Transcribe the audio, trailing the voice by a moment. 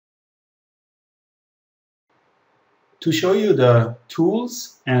To show you the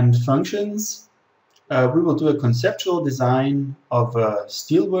tools and functions, we will do a conceptual design of a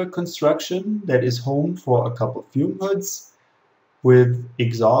steelwork construction that is home for a couple fume hoods with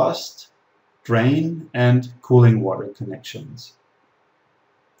exhaust, drain, and cooling water connections.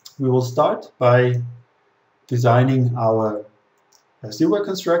 We will start by designing our steelwork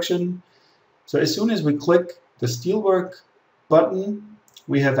construction. So as soon as we click the Steelwork button,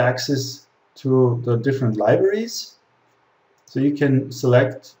 we have access to the different libraries. So you can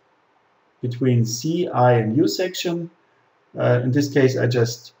select between C, I, and U section. In this case, I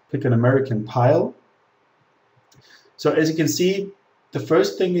just pick an American pile. So as you can see, the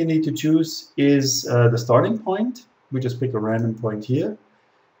first thing you need to choose is the starting point. We just pick a random point here.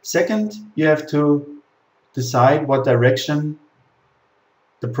 Second, you have to decide what direction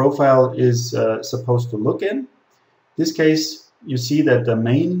the profile is supposed to look in. In this case, you see that the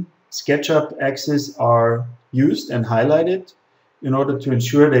main SketchUp axes are used and highlighted in order to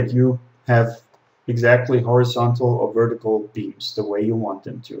ensure that you have exactly horizontal or vertical beams the way you want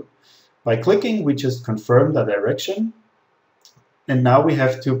them to. By clicking, we just confirm the direction, and now we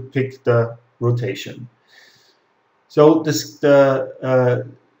have to pick the rotation. So the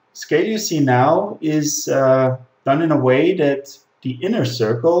scale you see now is done in a way that the inner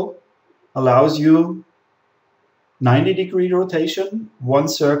circle allows you 90-degree rotation. One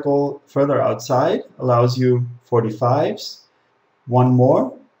circle further outside allows you 45s. One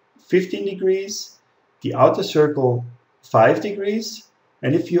more, 15 degrees. The outer circle, 5 degrees.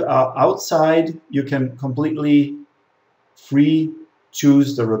 And if you are outside, you can completely free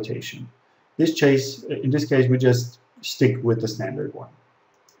choose the rotation. In this case, we just stick with the standard one.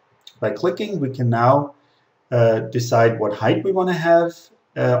 By clicking, we can now decide what height we want to have.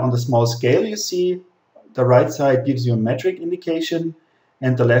 On the small scale you see, the right side gives you a metric indication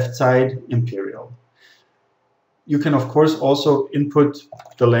and the left side imperial. You can of course also input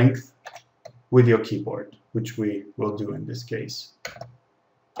the length with your keyboard, which we will do in this case.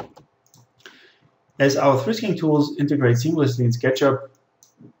 As our 3skeng tools integrate seamlessly in SketchUp,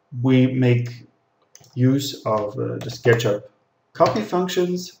 we make use of the SketchUp copy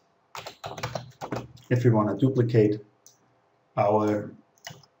functions if we want to duplicate our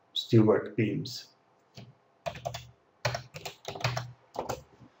steelwork beams.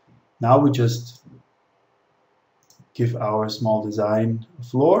 Now we just give our small design a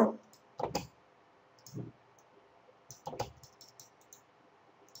floor.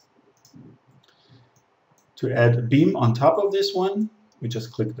 To add a beam on top of this one, we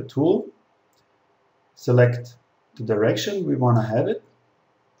just click the tool, select the direction we want to have it.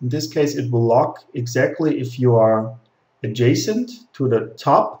 In this case, it will lock exactly if you are adjacent to the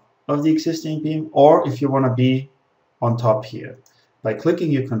top of the existing beam or if you want to be on top here. By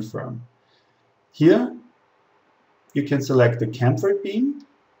clicking, you confirm. Here, you can select the chamfered beam,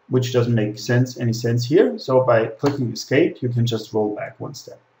 which doesn't make any sense here. So by clicking escape, you can just roll back one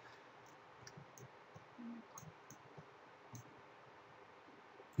step.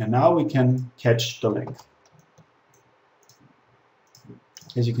 And now we can catch the length.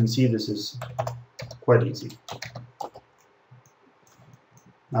 As you can see, this is quite easy.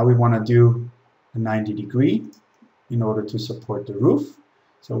 Now we want to do a 90-degree in order to support the roof.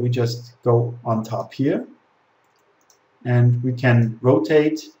 So we just go on top here and we can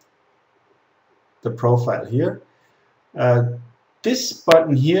rotate the profile here. This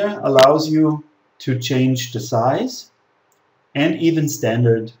button here allows you to change the size and even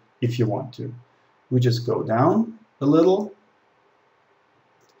standard if you want to. We just go down a little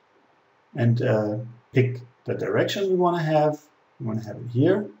and pick the direction we want to have. We want to have it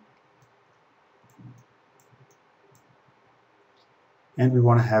here. And we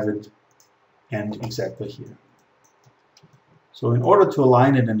want to have it end exactly here. So in order to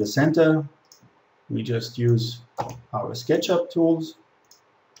align it in the center, we just use our SketchUp tools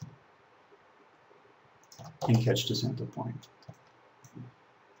and catch the center point.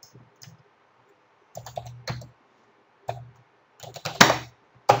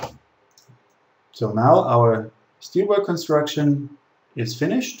 So now our steelwork construction is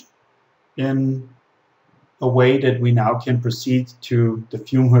finished in a way that we now can proceed to the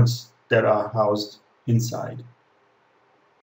fume hoods that are housed inside.